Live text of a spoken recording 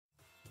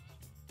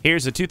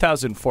Here's a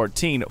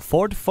 2014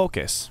 Ford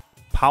Focus.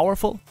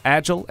 Powerful,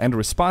 agile, and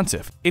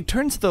responsive, it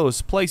turns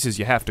those places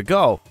you have to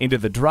go into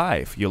the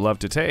drive you love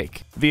to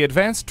take. The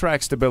advanced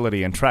track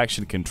stability and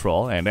traction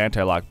control and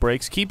anti-lock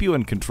brakes keep you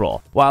in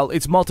control, while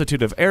its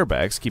multitude of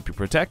airbags keep you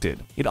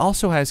protected. It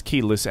also has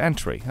keyless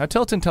entry, a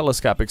tilt and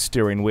telescopic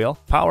steering wheel,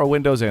 power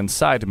windows and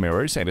side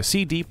mirrors, and a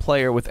CD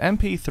player with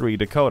MP3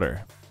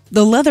 decoder.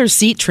 The leather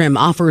seat trim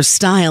offers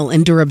style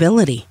and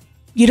durability.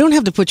 You don't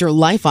have to put your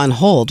life on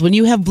hold when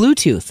you have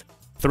Bluetooth.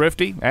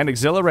 Thrifty and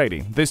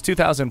exhilarating, this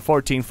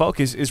 2014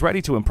 Focus is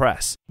ready to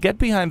impress. Get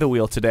behind the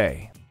wheel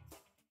today.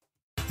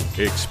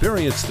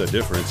 Experience the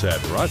difference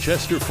at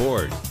Rochester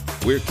Ford.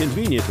 We're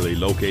conveniently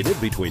located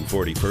between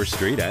 41st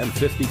Street and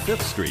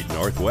 55th Street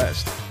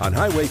Northwest on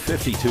Highway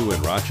 52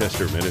 in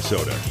Rochester,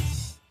 Minnesota.